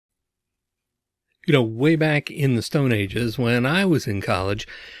Way back in the Stone Ages when I was in college,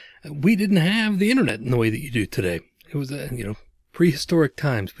 we didn't have the internet in the way that you do today. It was, prehistoric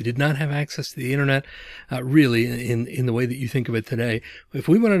times. We did not have access to the internet, really in the way that you think of it today. If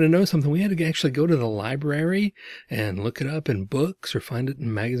we wanted to know something, we had to actually go to the library and look it up in books or find it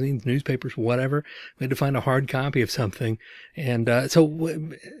in magazines, newspapers, whatever. We had to find a hard copy of something. And so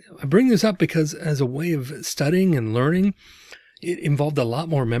I bring this up because as a way of studying and learning, it involved a lot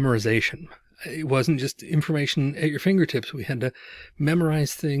more memorization. It wasn't just information at your fingertips. We had to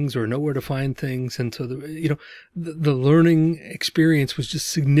memorize things or know where to find things. And so, the learning experience was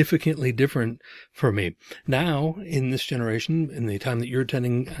just significantly different for me. Now, in this generation, in the time that you're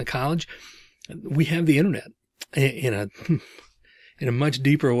attending college, we have the internet in a much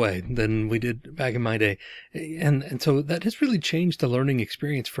deeper way than we did back in my day. And so that has really changed the learning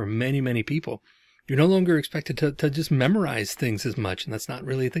experience for many, many people. You're no longer expected to just memorize things as much. And that's not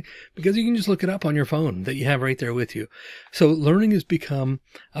really a thing because you can just look it up on your phone that you have right there with you. So learning has become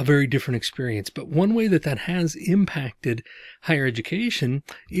a very different experience. But one way that has impacted higher education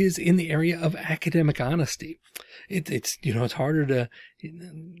is in the area of academic honesty. It's harder to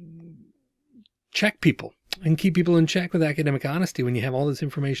check people and keep people in check with academic honesty when you have all this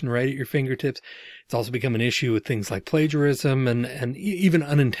information right at your fingertips. It's also become an issue with things like plagiarism and even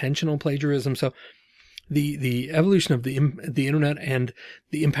unintentional plagiarism. So the evolution of the internet and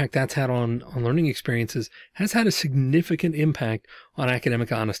the impact that's had on learning experiences has had a significant impact on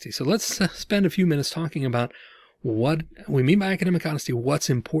academic honesty. So let's spend a few minutes talking about what we mean by academic honesty, what's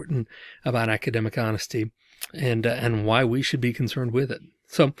important about academic honesty, and why we should be concerned with it.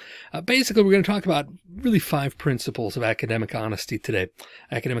 So basically, we're going to talk about really 5 principles of academic honesty today.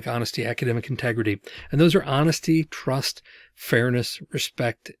 Academic honesty, academic integrity. And those are honesty, trust, fairness,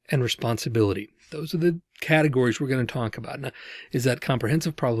 respect, and responsibility. Those are the categories we're going to talk about. Now, is that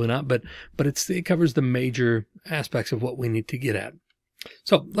comprehensive? Probably not, but it covers the major aspects of what we need to get at.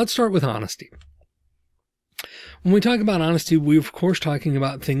 So let's start with honesty. When we talk about honesty, we're of course talking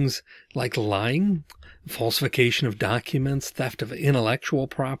about things like lying, falsification of documents, theft of intellectual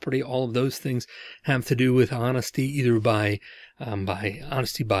property. All of those things have to do with honesty, either by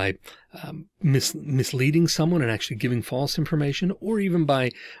misleading someone and actually giving false information, or even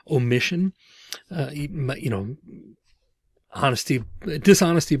by omission.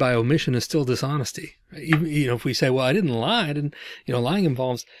 Dishonesty by omission is still dishonesty. Even, if we say, well, I didn't lie, lying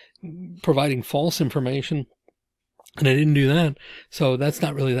involves providing false information. And I didn't do that. So that's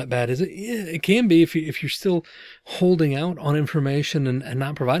not really that bad, is it? Yeah, it can be if you're still holding out on information and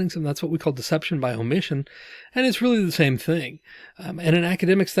not providing something. That's what we call deception by omission. And it's really the same thing. And in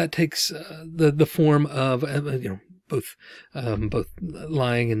academics, that takes the form of, both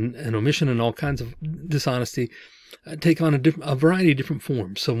lying and omission and all kinds of dishonesty take on a variety of different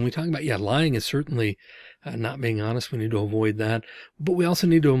forms. So when we talk about, lying is certainly not being honest, we need to avoid that. But we also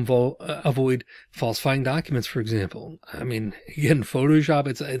need to avoid falsifying documents, for example. I mean, again, Photoshop,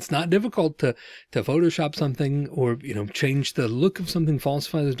 it's not difficult to Photoshop something or, change the look of something,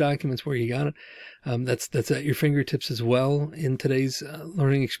 falsify those documents where you got it. That's at your fingertips as well in today's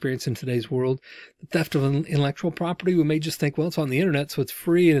learning experience in today's world. The theft of intellectual property, we may just think, well, it's on the internet, so it's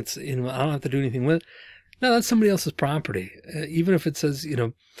free and I don't have to do anything with it. No, that's somebody else's property. Even if it says,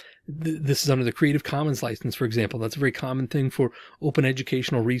 this is under the Creative Commons license, for example. That's a very common thing for open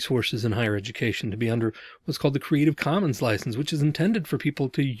educational resources in higher education, to be under what's called the Creative Commons license, which is intended for people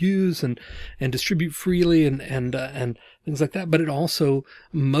to use and distribute freely and things like that. But it also,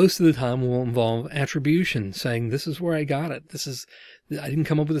 most of the time, will involve attribution, saying, this is where I got it. I didn't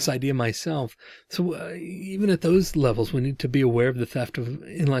come up with this idea myself. So even at those levels, we need to be aware of the theft of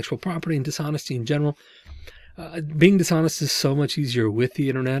intellectual property and dishonesty in general. Being dishonest is so much easier with the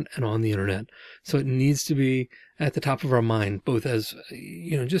internet and on the internet. So it needs to be at the top of our mind, both as,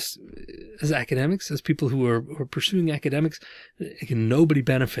 just as academics, as people who are pursuing academics. Again, nobody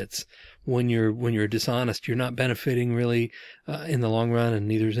benefits when you're dishonest. You're not benefiting really in the long run, and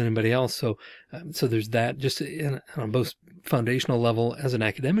neither is anybody else. So there's that just on both foundational level as an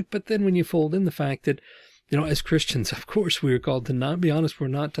academic. But then when you fold in the fact that, as Christians, of course, we are called to not be honest. We're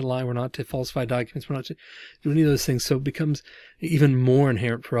not to lie. We're not to falsify documents. We're not to do any of those things. So it becomes even more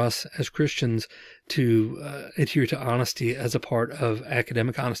inherent for us as Christians to adhere to honesty as a part of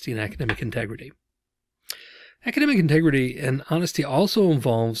academic honesty and academic integrity. Academic integrity and honesty also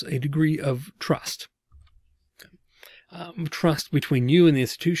involves a degree of trust. Trust between you and the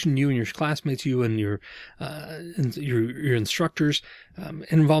institution, you and your classmates, you and your instructors. It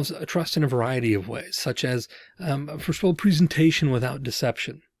involves a trust in a variety of ways, such as, first of all, presentation without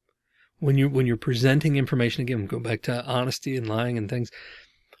deception. When you're presenting information, again, go back to honesty and lying and things.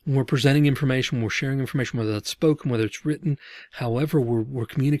 when we're presenting information, when we're sharing information, whether that's spoken, whether it's written, however we're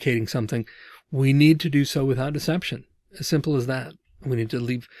communicating something, we need to do so without deception. As simple as that. We need to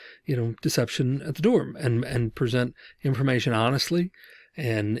leave, deception at the door and present information honestly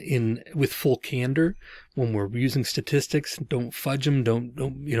and with full candor. When we're using statistics, don't fudge them,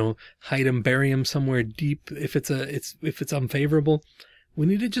 don't hide them, bury them somewhere deep if it's unfavorable. We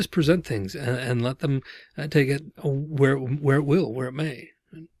need to just present things and let them take it where it may.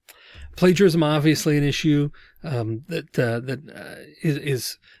 Plagiarism, obviously an issue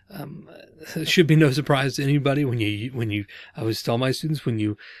should be no surprise to anybody. I always tell my students, when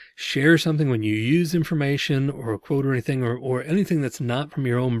you share something, when you use information or a quote or anything or anything that's not from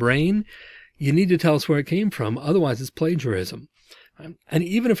your own brain, you need to tell us where it came from. Otherwise, it's plagiarism. And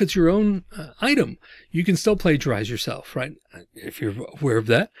even if it's your own item, you can still plagiarize yourself, right? If you're aware of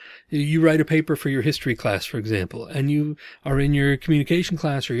that, you write a paper for your history class, for example, and you are in your communication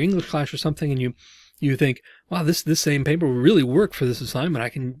class or your English class or something, and you think, wow, this same paper will really work for this assignment. I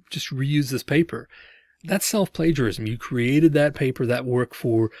can just reuse this paper. That's self-plagiarism. You created that paper, that work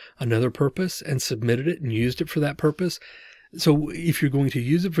for another purpose and submitted it and used it for that purpose. So if you're going to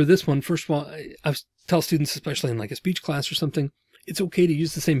use it for this one, first of all, I tell students, especially in like a speech class or something, it's okay to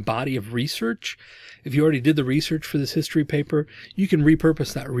use the same body of research. If you already did the research for this history paper, you can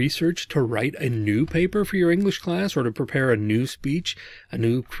repurpose that research to write a new paper for your English class or to prepare a new speech, a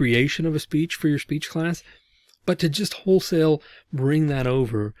new creation of a speech for your speech class. But to just wholesale bring that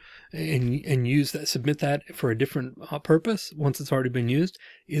over and use that, submit that for a different purpose once it's already been used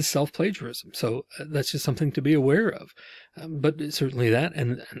is self-plagiarism. So that's just something to be aware of. But certainly that,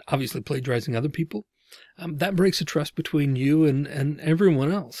 and obviously plagiarizing other people, that breaks the trust between you and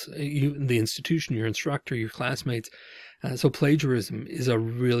everyone else, the institution, your instructor, your classmates. So plagiarism is a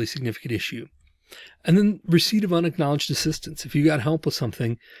really significant issue. And then receipt of unacknowledged assistance. If you got help with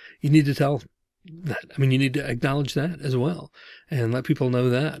something, you need to tell that. I mean, you need to acknowledge that as well and let people know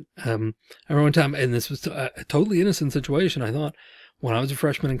that. I remember one time, and this was a totally innocent situation, I thought, when I was a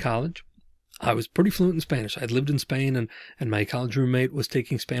freshman in college, I was pretty fluent in Spanish. I'd lived in Spain, and my college roommate was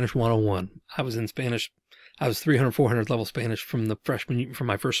taking Spanish 101. I was in Spanish. I was 300, 400 level Spanish from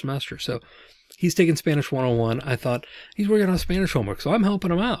my first semester. So he's taking Spanish 101. I thought he's working on Spanish homework, so I'm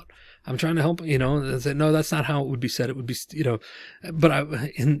helping him out. I'm trying to help, I said, no, that's not how it would be said. It would be, but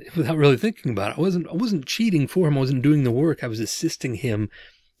without really thinking about it, I wasn't cheating for him. I wasn't doing the work. I was assisting him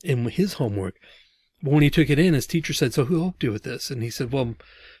in his homework. But when he took it in, his teacher said, so who helped you with this? And he said, well,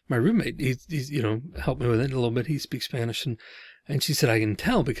 my roommate, he's helped me with it a little bit. He speaks Spanish. And she said, I can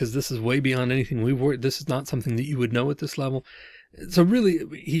tell because this is way beyond anything we've worked. This is not something that you would know at this level. So really,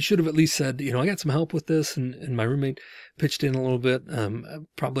 he should have at least said, I got some help with this. And my roommate pitched in a little bit,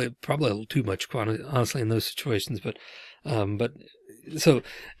 probably a little too much, honestly, in those situations. But so,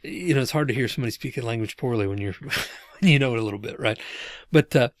 it's hard to hear somebody speak a language poorly when you know it a little bit, right?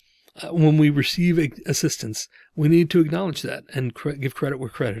 But, when we receive assistance, we need to acknowledge that and give credit where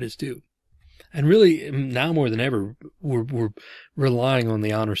credit is due. And really, now more than ever, we're relying on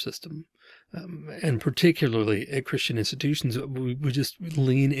the honor system. And particularly at Christian institutions, we just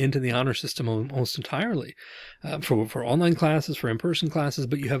lean into the honor system almost entirely for online classes, for in-person classes,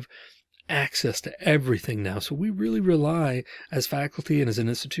 but you have access to everything now. So we really rely as faculty and as an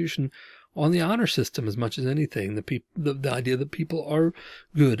institution on the honor system as much as anything. The idea that people are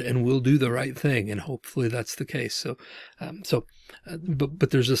good and will do the right thing, and hopefully that's the case. But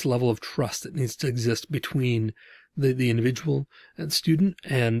there's this level of trust that needs to exist between the individual and student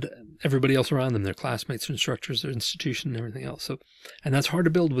and everybody else around them, their classmates, their instructors, their institution, and everything else. So, and that's hard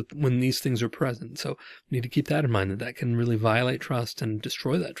to build when these things are present. So we need to keep that in mind, that can really violate trust and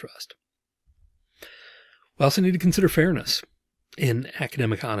destroy that trust. We also need to consider fairness in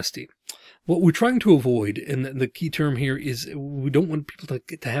academic honesty. What we're trying to avoid, and the key term here is we don't want people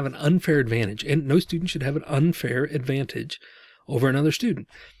to have an unfair advantage, and no student should have an unfair advantage over another student.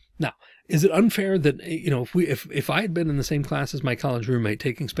 Now, is it unfair that, if I had been in the same class as my college roommate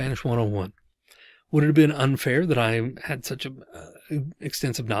taking Spanish 101, would it have been unfair that I had such a more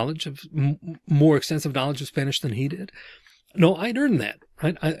extensive knowledge of Spanish than he did? No, I'd earned that,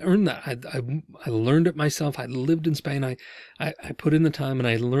 right? I earned that. I learned it myself. I lived in Spain. I put in the time and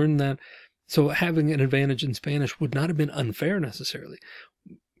I learned that. So having an advantage in Spanish would not have been unfair necessarily.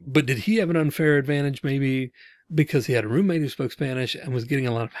 But did he have an unfair advantage maybe because he had a roommate who spoke Spanish and was getting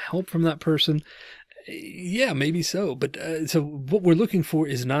a lot of help from that person? Yeah, maybe so. But so what we're looking for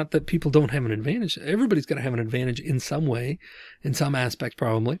is not that people don't have an advantage. Everybody's going to have an advantage in some way, in some aspect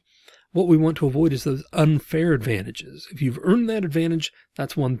probably. What we want to avoid is those unfair advantages. If you've earned that advantage,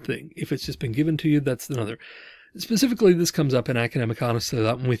 that's one thing. If it's just been given to you, that's another. Specifically, this comes up in academic honesty a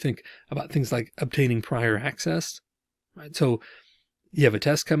lot when we think about things like obtaining prior access, right? So you have a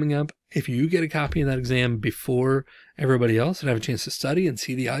test coming up. If you get a copy of that exam before everybody else and have a chance to study and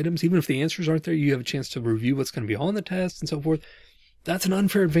see the items, even if the answers aren't there, you have a chance to review what's going to be on the test and so forth. That's an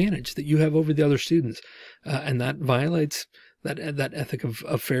unfair advantage that you have over the other students. And that violates that ethic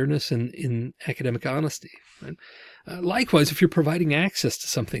of fairness and in academic honesty. Right? Likewise, if you're providing access to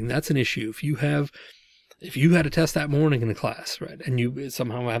something, that's an issue. If you had a test that morning in a class, right, and you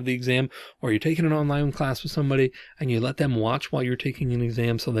somehow have the exam, or you're taking an online class with somebody and you let them watch while you're taking an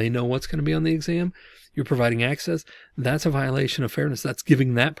exam so they know what's going to be on the exam, you're providing access, that's a violation of fairness. That's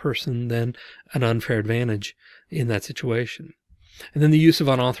giving that person then an unfair advantage in that situation. And then the use of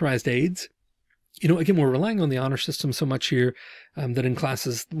unauthorized aids. Again, we're relying on the honor system so much here that in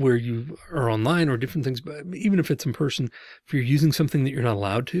classes where you are online or different things, but even if it's in person, if you're using something that you're not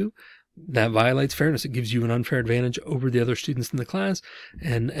allowed to, that violates fairness. It gives you an unfair advantage over the other students in the class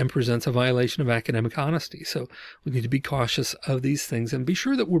and presents a violation of academic honesty. So we need to be cautious of these things and be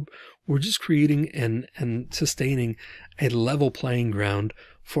sure that we're just creating and sustaining a level playing ground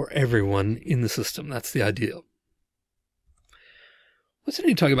for everyone in the system. That's the ideal. Let's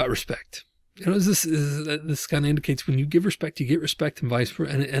need to talk about respect. This kind of indicates when you give respect, you get respect, and vice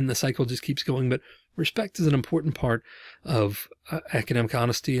versa, and the cycle just keeps going. But respect is an important part of academic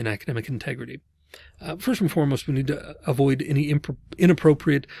honesty and academic integrity. First and foremost, we need to avoid any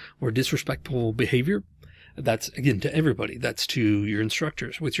inappropriate or disrespectful behavior. That's, again, to everybody. That's to your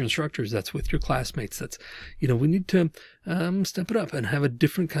instructors. With your instructors, that's with your classmates. That's, we need to step it up and have a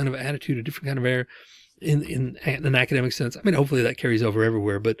different kind of attitude, a different kind of air. In an academic sense. I mean, hopefully that carries over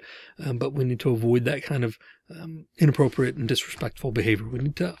everywhere, but we need to avoid that kind of inappropriate and disrespectful behavior. We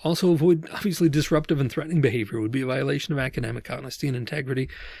need to also avoid, obviously, disruptive and threatening behavior. It would be a violation of academic honesty and integrity.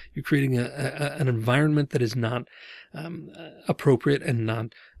 You're creating an environment that is not appropriate and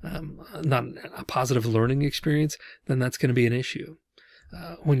not a positive learning experience. Then that's going to be an issue.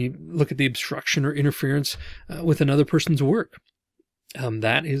 When you look at the obstruction or interference with another person's work,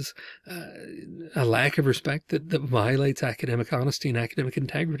 that is a lack of respect that violates academic honesty and academic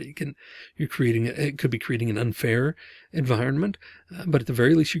integrity. It could be creating an unfair environment, but at the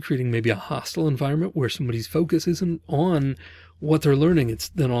very least, you're creating maybe a hostile environment where somebody's focus isn't on what they're learning; it's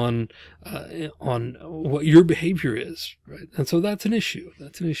then on what your behavior is, right? And so that's an issue.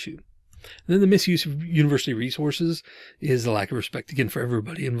 That's an issue. And then the misuse of university resources is a lack of respect, again, for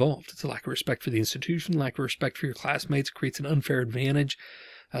everybody involved. It's a lack of respect for the institution, lack of respect for your classmates, creates an unfair advantage.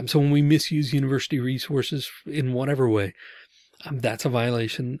 So when we misuse university resources in whatever way, that's a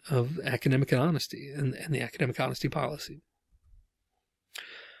violation of academic honesty and the academic honesty policy.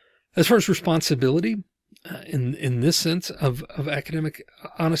 As far as responsibility, in this sense of academic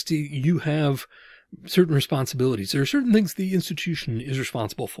honesty, you have certain responsibilities. There are certain things the institution is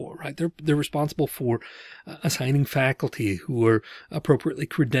responsible for, right? They're responsible for assigning faculty who are appropriately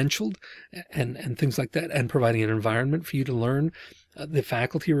credentialed and things like that, and providing an environment for you to learn. The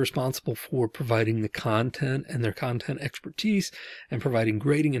faculty are responsible for providing the content and their content expertise and providing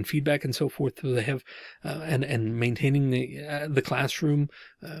grading and feedback and so forth. So they have and maintaining the classroom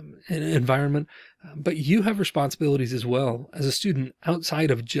environment. But you have responsibilities as well as a student outside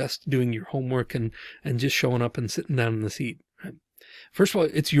of just doing your homework and just showing up and sitting down in the seat. Right? First of all,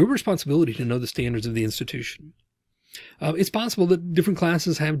 it's your responsibility to know the standards of the institution. It's possible that different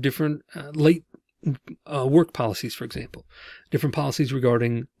classes have different late work policies, for example, different policies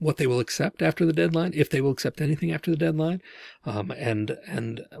regarding what they will accept after the deadline, if they will accept anything after the deadline,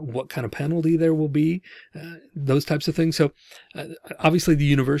 and what kind of penalty there will be, those types of things. So obviously the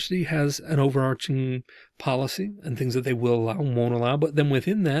university has an overarching policy and things that they will allow and won't allow, but then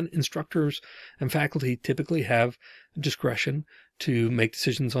within that, instructors and faculty typically have discretion to make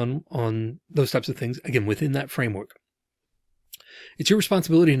decisions on those types of things, again, within that framework. It's your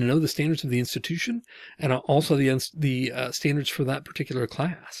responsibility to know the standards of the institution and also the standards for that particular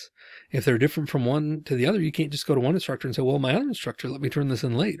class. If they're different from one to the other, you can't just go to one instructor and say, well, my other instructor let me turn this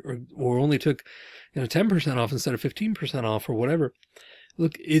in late, or only took 10% off instead of 15% off, or whatever.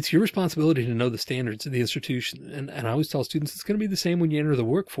 Look, it's your responsibility to know the standards of the institution. And I always tell students it's going to be the same when you enter the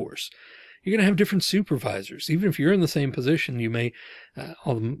workforce. You're going to have different supervisors. Even if you're in the same position, you may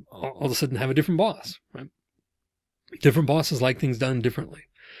all of a sudden have a different boss, right? Different bosses like things done differently.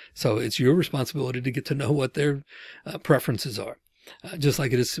 So it's your responsibility to get to know what their preferences are, just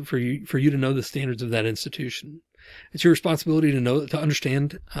like it is for you to know the standards of that institution. It's your responsibility to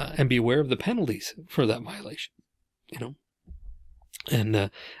understand and be aware of the penalties for that violation. and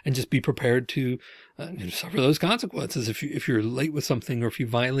just be prepared to suffer those consequences if you're late with something, or if you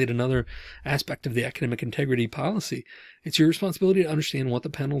violate another aspect of the academic integrity policy. It's your responsibility to understand what the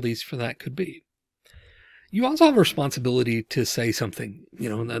penalties for that could be. You also have a responsibility to say something.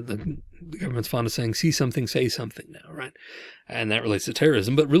 The government's fond of saying, see something, say something now, right? And that relates to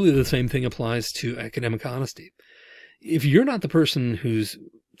terrorism, but really the same thing applies to academic honesty. If you're not the person who's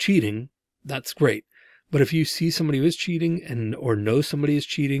cheating, that's great. But if you see somebody who is cheating or know somebody is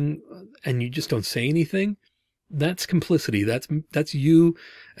cheating and you just don't say anything, that's complicity. That's you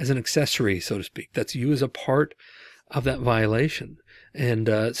as an accessory, so to speak. That's you as a part of that violation.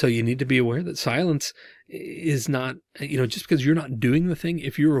 And so you need to be aware that silence is not, just because you're not doing the thing,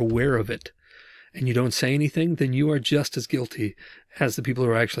 if you're aware of it and you don't say anything, then you are just as guilty as the people who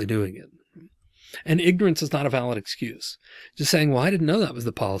are actually doing it. And ignorance is not a valid excuse. Just saying, well, I didn't know that was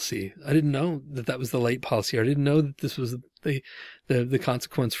the policy. I didn't know that that was the late policy. Or I didn't know that this was the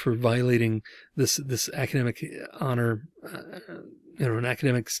consequence for violating this academic honor, and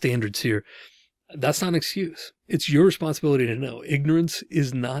academic standards here. That's not an excuse. It's your responsibility to know. Ignorance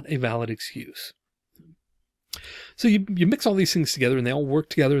is not a valid excuse. So you mix all these things together and they all work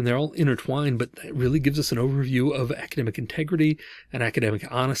together and they're all intertwined, but it really gives us an overview of academic integrity and academic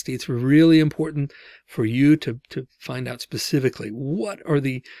honesty. It's really important for you to find out specifically what are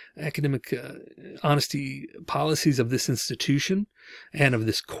the academic honesty policies of this institution and of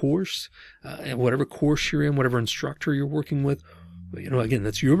this course, and whatever course you're in, whatever instructor you're working with. Again,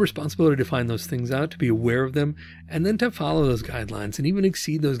 that's your responsibility to find those things out, to be aware of them, and then to follow those guidelines and even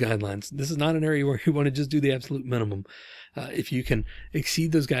exceed those guidelines. This is not an area where you want to just do the absolute minimum. If you can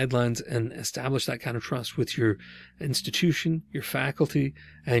exceed those guidelines and establish that kind of trust with your institution, your faculty,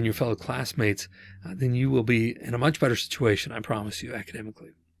 and your fellow classmates, then you will be in a much better situation, I promise you,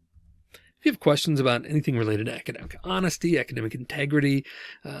 academically. If you have questions about anything related to academic honesty, academic integrity,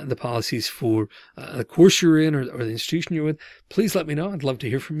 the policies for the course you're in or the institution you're with, please let me know. I'd love to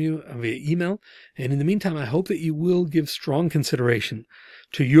hear from you via email. And in the meantime, I hope that you will give strong consideration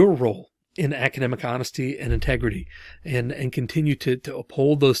to your role in academic honesty and integrity and continue to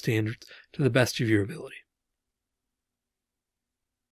uphold those standards to the best of your ability.